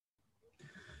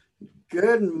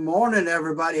Good morning,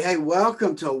 everybody. Hey,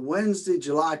 welcome to Wednesday,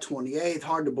 July 28th.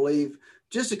 Hard to believe.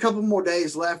 Just a couple more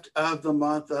days left of the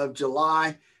month of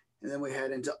July, and then we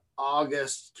head into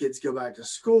August. Kids go back to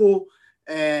school,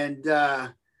 and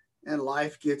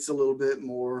life gets a little bit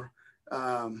more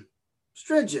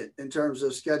stringent in terms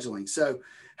of scheduling. So,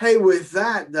 hey, with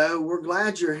that though, we're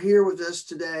glad you're here with us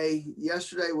today.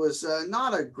 Yesterday was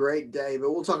not a great day,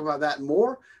 but we'll talk about that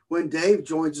more when Dave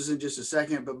joins us in just a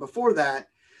second. But before that,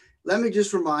 let me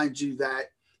just remind you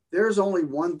that there's only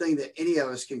one thing that any of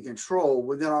us can control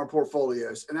within our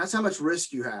portfolios, and that's how much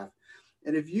risk you have.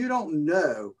 And if you don't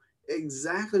know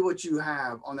exactly what you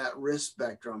have on that risk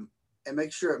spectrum and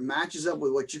make sure it matches up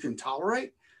with what you can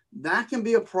tolerate, that can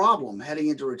be a problem heading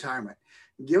into retirement.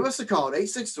 Give us a call at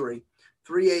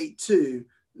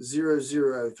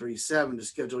 863-382-0037 to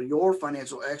schedule your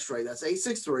financial x-ray. That's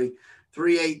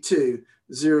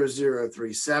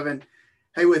 863-382-0037.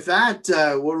 Hey, with that,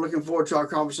 we're looking forward to our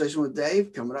conversation with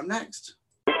Dave coming up next.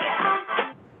 Go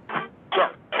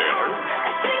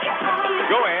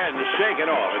ahead and shake it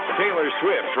off. It's Taylor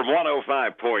Swift from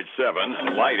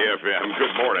 105.7 Light FM.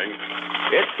 Good morning.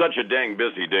 It's such a dang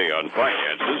busy day on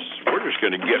finances. We're just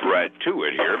going to get right to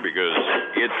it here because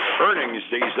it's earnings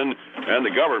season and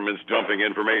the government's dumping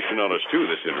information on us too.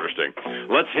 That's interesting.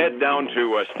 Let's head down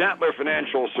to Statler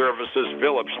Financial Services,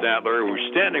 Phillip Statler, who's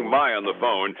standing by on the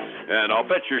phone. And I'll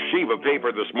bet your sheet of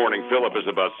paper this morning, Phillip, is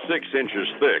about 6 inches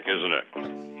thick, isn't it?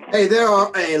 Hey, there are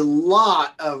a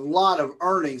lot of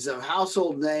earnings of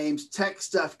household names, tech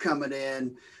stuff coming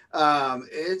in.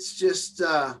 It's just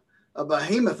a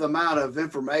behemoth amount of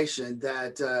information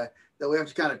that we have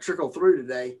to kind of trickle through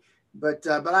today. But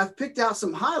I've picked out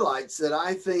some highlights that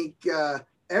I think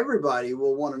everybody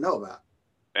will want to know about.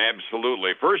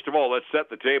 Absolutely. First of all, let's set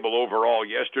the table overall.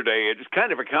 Yesterday, it's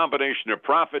kind of a combination of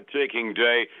profit-taking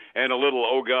day and a little,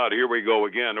 oh, God, here we go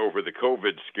again over the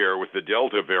COVID scare with the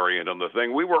Delta variant on the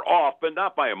thing. We were off, but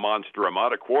not by a monster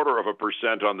amount,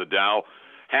 0.25% on the Dow,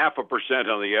 0.5%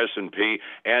 on the S&P,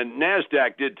 and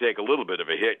NASDAQ did take a little bit of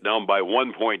a hit, down by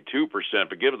 1.2%,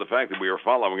 but given the fact that we were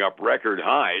following up record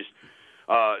highs,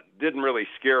 didn't really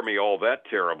scare me all that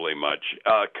terribly much.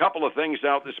 A couple of things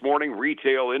out this morning.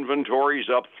 Retail inventories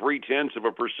up 0.3%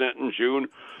 in June.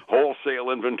 Wholesale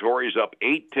inventories up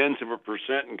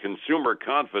 0.8%, and consumer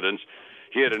confidence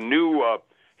hit a new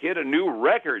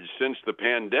record since the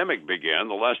pandemic began.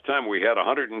 The last time we had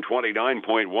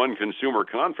 129.1 consumer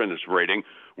confidence rating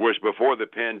was before the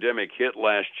pandemic hit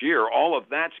last year. All of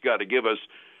that's got to give us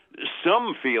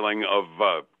some feeling of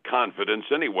confidence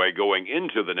anyway going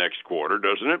into the next quarter,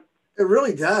 doesn't it? It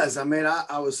really does. I mean,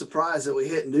 I was surprised that we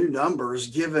hit new numbers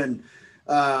given,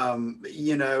 all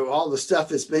the stuff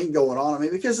that's been going on. I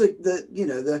mean, because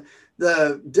the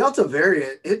Delta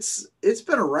variant, it's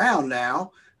been around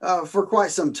now for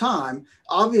quite some time.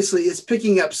 Obviously, it's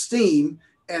picking up steam,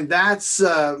 and that's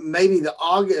maybe the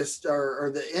August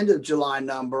or the end of July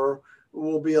number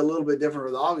will be a little bit different,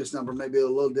 or the August number maybe a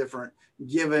little different,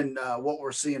 given what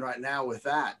we're seeing right now with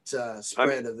that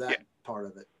spread of that part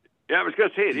of it. Yeah, I was going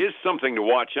to say it is something to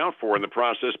watch out for in the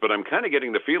process, but I'm kind of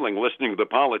getting the feeling, listening to the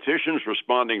politicians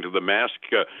responding to the mask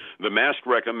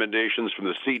recommendations from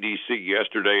the CDC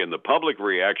yesterday and the public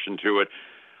reaction to it,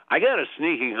 I got a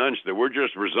sneaking hunch that we're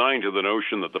just resigned to the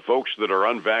notion that the folks that are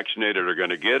unvaccinated are going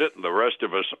to get it and the rest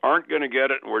of us aren't going to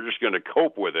get it, and we're just going to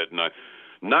cope with it. And I'm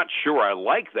not sure I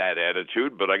like that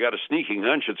attitude, but I got a sneaking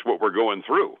hunch it's what we're going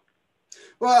through.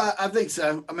 Well, I think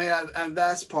so. I mean, and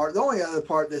that's part. The only other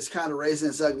part that's kind of raising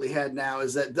its ugly head now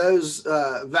is that those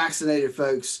vaccinated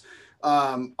folks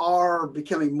are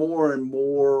becoming more and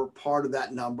more part of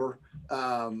that number,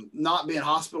 not being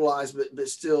hospitalized, but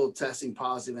still testing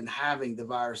positive and having the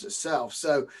virus itself.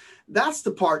 So that's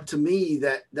the part to me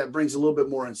that brings a little bit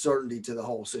more uncertainty to the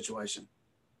whole situation.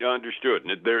 Understood.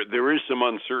 And there is some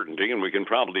uncertainty, and we can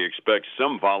probably expect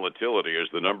some volatility as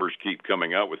the numbers keep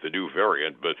coming out with the new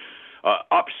variant. But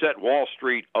upset Wall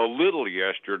Street a little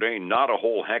yesterday, not a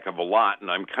whole heck of a lot,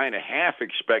 and I'm kind of half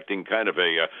expecting kind of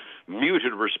a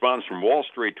muted response from Wall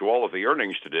Street to all of the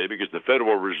earnings today because the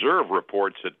Federal Reserve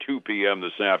reports at 2 p.m.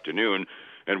 this afternoon,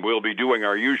 and we'll be doing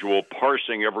our usual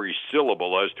parsing every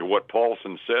syllable as to what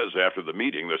Paulson says after the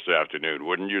meeting this afternoon,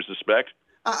 wouldn't you suspect?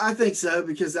 I think so,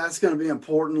 because that's going to be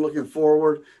important looking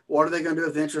forward. What are they going to do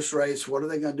with interest rates? What are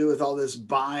they going to do with all this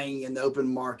buying in the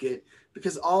open market?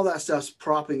 Because all that stuff's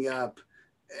propping up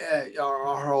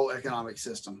our whole economic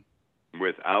system.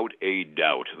 Without a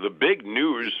doubt. The big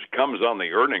news comes on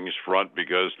the earnings front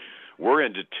because we're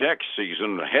into tech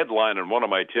season. The headline on one of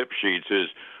my tip sheets is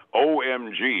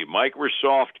OMG,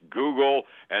 Microsoft, Google,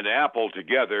 and Apple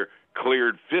together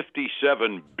cleared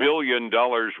 $57 billion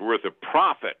worth of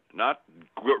profit, not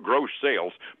gross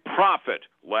sales, profit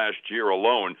last year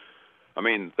alone. I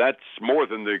mean, that's more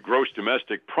than the gross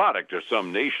domestic product of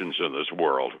some nations in this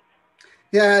world.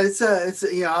 Yeah, it's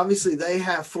obviously they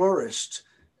have flourished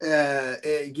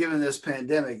given this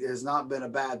pandemic. It has not been a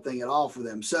bad thing at all for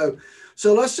them. So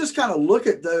let's just kind of look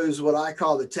at those, what I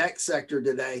call the tech sector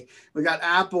today. We got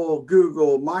Apple,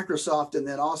 Google, Microsoft, and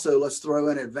then also let's throw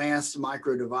in Advanced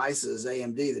Micro Devices,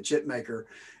 AMD, the chip maker.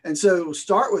 And so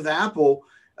start with Apple.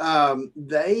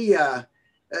 They had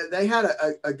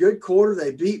a good quarter.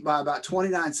 They beat by about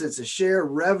 29 cents a share.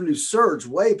 Revenue surged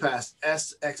way past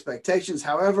expectations.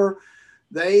 However,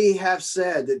 they have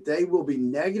said that they will be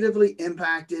negatively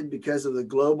impacted because of the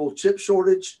global chip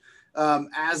shortage,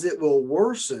 as it will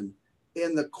worsen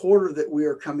in the quarter that we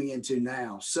are coming into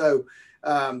now. So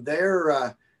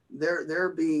they're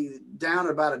being down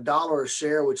about $1 a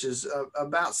share, which is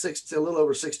about a little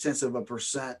over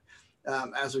 0.6%,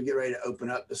 as we get ready to open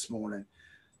up this morning.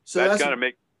 So that's got to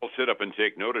make people sit up and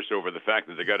take notice over the fact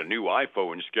that they got a new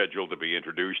iPhone scheduled to be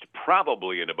introduced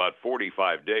probably in about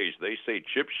 45 days. They say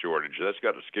chip shortage. That's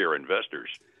got to scare investors.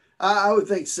 I would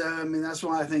think so. I mean, that's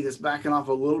why I think it's backing off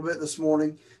a little bit this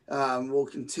morning. We'll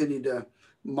continue to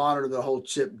monitor the whole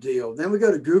chip deal. Then we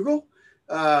go to Google.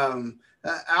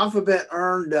 Alphabet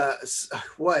earned, they've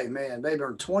earned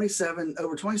over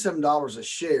 $27 a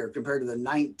share compared to the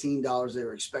 $19 they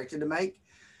were expected to make.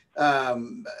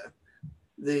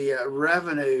 The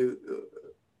revenue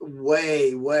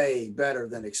way better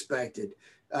than expected.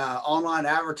 Online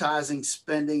advertising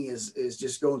spending is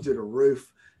just going through the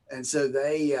roof, and so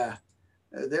they're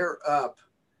up.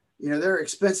 You know, they're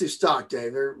expensive stock,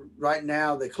 Dave. Right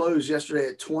now they closed yesterday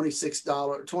at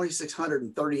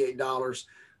 $2,638.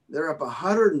 They're up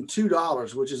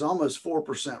 $102, which is almost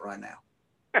 4% right now.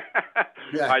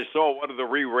 Yeah. I saw one of the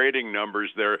re-rating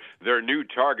numbers. Their new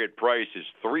target price is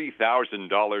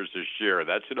 $3,000 a share.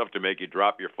 That's enough to make you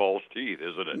drop your false teeth,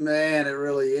 isn't it? Man, it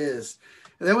really is.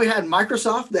 And then we had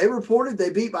Microsoft. They reported they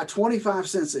beat by 25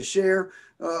 cents a share.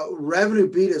 Revenue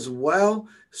beat as well.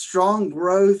 Strong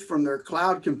growth from their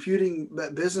cloud computing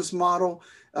business model.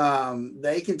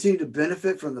 They continue to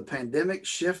benefit from the pandemic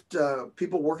shift,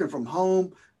 people working from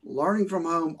home, learning from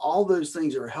home. All those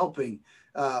things are helping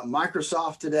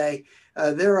Microsoft today.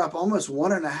 They're up almost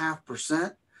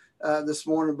 1.5% this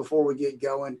morning before we get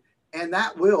going. And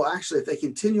that will actually, if they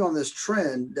continue on this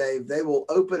trend, Dave, they will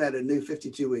open at a new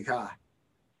 52-week high.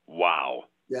 Wow.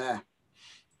 Yeah.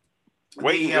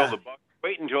 Wait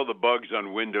until the bugs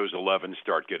on Windows 11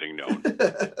 start getting known.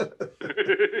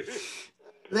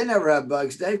 They never have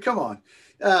bugs, Dave. Come on.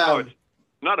 No, it's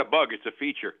not a bug. It's a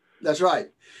feature. That's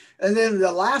right. And then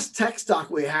the last tech stock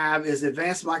we have is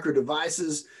Advanced Micro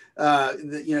Devices. They're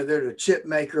the chip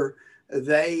maker.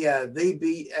 They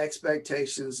beat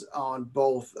expectations on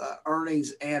both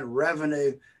earnings and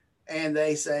revenue. And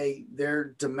they say their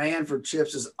demand for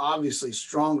chips is obviously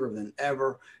stronger than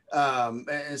ever.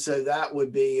 And so that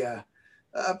would be a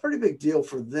pretty big deal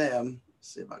for them.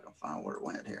 Let's see if I can find where it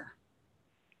went here.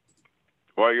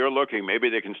 While you're looking, maybe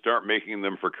they can start making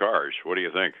them for cars. What do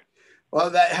you think?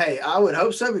 Well, I would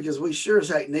hope so, because we sure as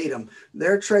heck need them.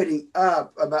 They're trading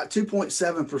up about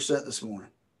 2.7% this morning.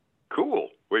 Cool.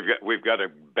 We've got a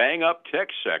bang up tech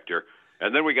sector,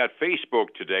 and then we got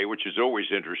Facebook today, which is always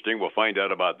interesting. We'll find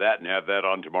out about that and have that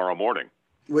on tomorrow morning.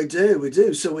 We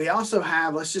do. So we also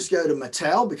have, let's just go to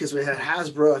Mattel, because we had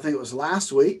Hasbro, I think it was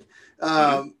last week.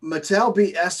 Mattel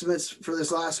beat estimates for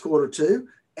this last quarter too,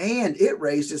 and it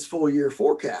raised its full year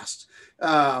forecast.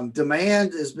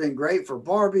 Demand has been great for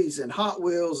Barbies and Hot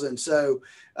Wheels. And so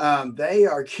they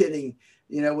are getting,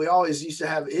 we always used to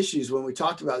have issues when we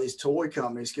talked about these toy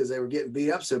companies because they were getting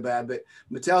beat up so bad, but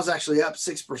Mattel's actually up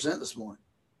 6% this morning.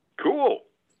 Cool.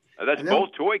 That's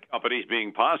both toy companies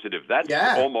being positive. That's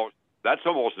almost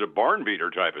a barn beater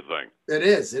type of thing. It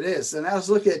is. And now let's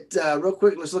look at, real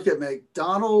quick, let's look at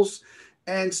McDonald's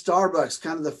and Starbucks,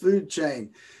 kind of the food chain.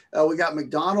 We got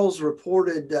McDonald's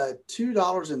reported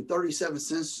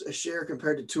 $2.37 a share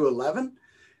compared to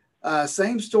 $2.11.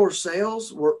 Same store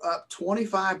sales were up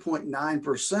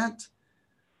 25.9%.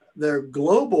 Their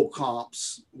global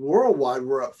comps worldwide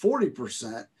were up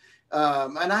 40%.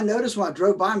 And I noticed when I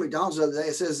drove by McDonald's the other day,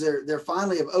 it says they're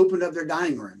finally have opened up their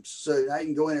dining rooms, so now you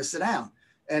can go in and sit down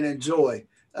and enjoy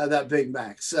that Big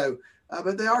Mac. So,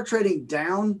 but they are trading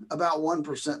down about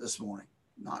 1% this morning.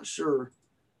 Not sure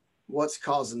what's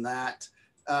causing that.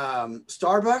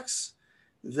 Starbucks,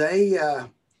 they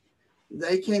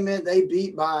came in, they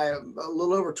beat by a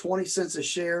little over 20 cents a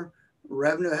share.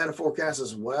 Revenue ahead of forecast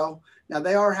as well. Now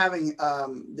they are having,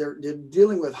 they're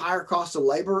dealing with higher cost of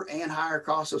labor and higher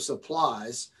cost of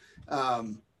supplies.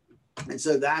 And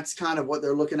so that's kind of what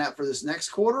they're looking at for this next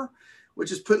quarter,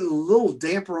 which is putting a little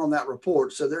damper on that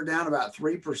report. So they're down about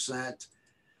 3%.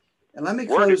 And let me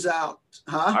close out.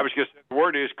 I was going to say, the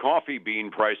word is coffee bean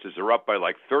prices are up by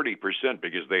like 30%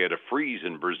 because they had a freeze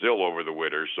in Brazil over the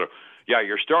winter. So, yeah,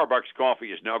 your Starbucks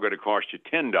coffee is now going to cost you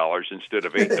 $10 instead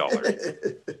of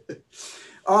 $8.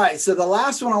 All right. So the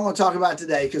last one I want to talk about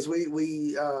today, because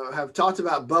we have talked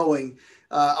about Boeing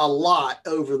a lot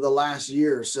over the last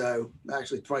year or so,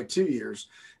 actually probably 2 years.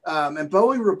 And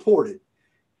Boeing reported,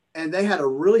 and they had a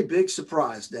really big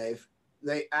surprise, Dave.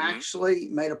 They actually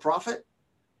made a profit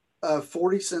of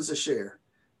 40 cents a share.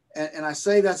 And I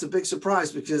say that's a big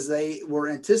surprise because they were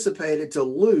anticipated to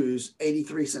lose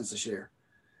 83 cents a share.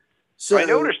 So I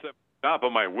noticed them top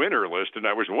of my winter list, and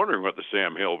I was wondering what the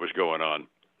Sam Hill was going on.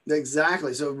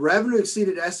 Exactly. So revenue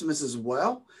exceeded estimates as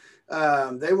well.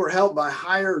 They were helped by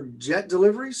higher jet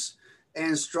deliveries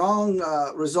and strong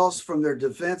results from their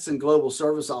defense and global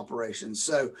service operations.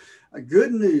 So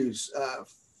good news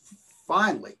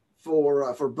finally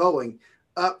for Boeing,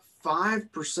 up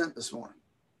 5% this morning.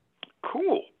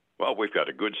 Cool. Well, we've got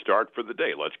a good start for the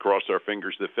day. Let's cross our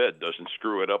fingers the Fed doesn't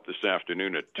screw it up this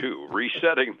afternoon at 2.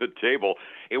 Resetting the table.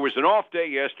 It was an off day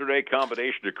yesterday,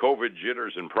 combination of COVID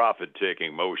jitters and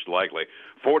profit-taking, most likely.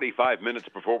 45 minutes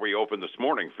before we open this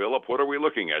morning, Phillip, what are we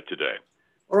looking at today?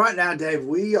 Well, right now, Dave,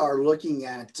 we are looking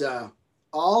at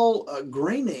all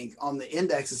green ink on the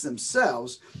indexes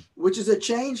themselves, which is a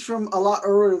change from a lot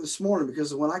earlier this morning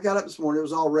because when I got up this morning, it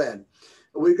was all red.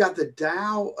 We've got the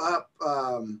Dow up,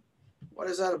 what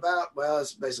is that about? Well,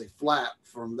 it's basically flat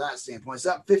from that standpoint. It's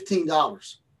up $15,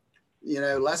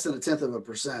 less than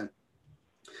 0.1%.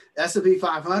 S&P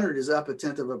 500 is up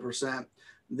 0.1%.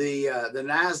 The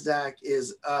NASDAQ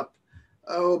is up,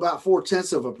 about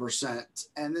 0.4%.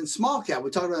 And then small cap, we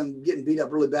talked about them getting beat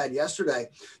up really bad yesterday.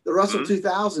 The Russell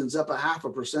 2000 is up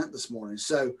 0.5% this morning.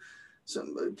 So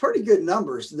some pretty good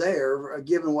numbers there,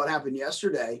 given what happened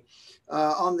yesterday.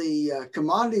 On the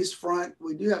commodities front,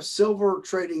 we do have silver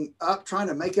trading up, trying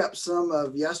to make up some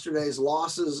of yesterday's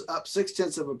losses, up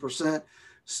 0.6%,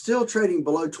 still trading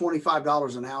below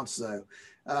 $25 an ounce, though.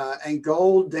 And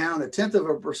gold down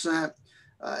 0.1%,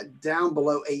 down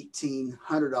below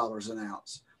 $1,800 an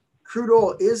ounce. Crude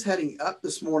oil is heading up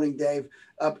this morning, Dave,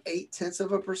 up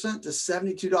 0.8% to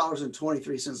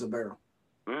 $72.23 a barrel.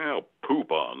 Well,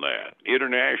 poop on that.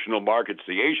 International markets,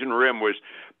 the Asian Rim was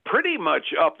pretty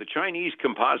much up. The Chinese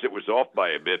composite was off by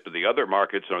a bit, but the other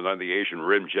markets on the Asian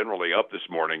Rim generally up this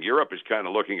morning. Europe is kind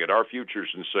of looking at our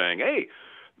futures and saying, hey,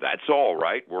 that's all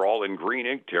right. We're all in green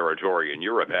ink territory in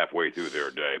Europe halfway through their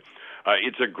day.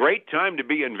 It's a great time to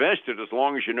be invested as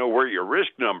long as you know where your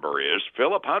risk number is.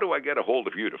 Phillip, how do I get a hold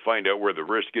of you to find out where the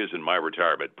risk is in my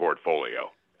retirement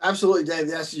portfolio? Absolutely, Dave.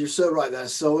 You're so right.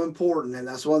 That's so important. And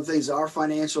that's one of the things our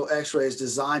financial x-ray is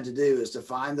designed to do, is to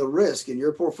find the risk in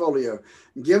your portfolio.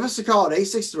 Give us a call at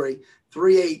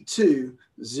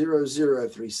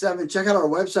 863-382-0037. Check out our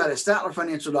website at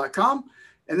statlerfinancial.com.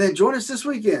 And then join us this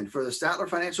weekend for the Statler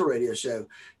Financial Radio Show,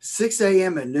 6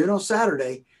 a.m. and noon on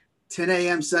Saturday, 10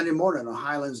 a.m. Sunday morning on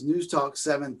Highlands News Talk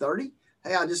 730.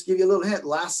 Hey, I'll just give you a little hint.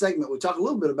 Last segment, we talk a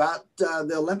little bit about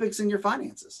the Olympics and your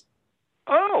finances.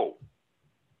 Oh,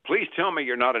 please tell me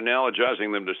you're not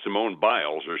analogizing them to Simone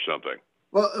Biles or something.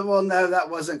 Well, no, that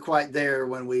wasn't quite there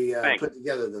when we put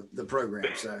together the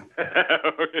program. So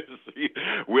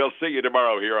we'll see you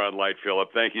tomorrow here on Light,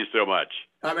 Phillip. Thank you so much.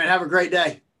 All right, man. Have a great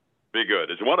day. Be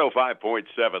good. It's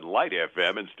 105.7 Light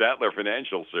FM and Statler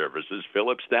Financial Services.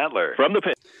 Phillip Statler from the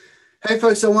pit. Hey,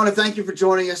 folks, I want to thank you for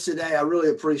joining us today. I really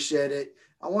appreciate it.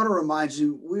 I want to remind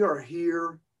you, we are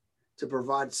here to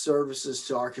provide services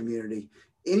to our community.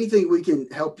 Anything we can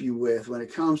help you with when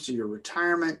it comes to your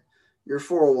retirement, your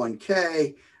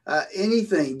 401k,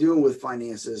 anything doing with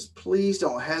finances, please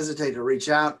don't hesitate to reach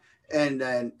out and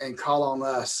call on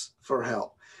us for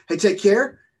help. Hey, take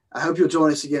care. I hope you'll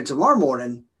join us again tomorrow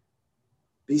morning.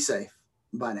 Be safe.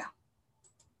 Bye now.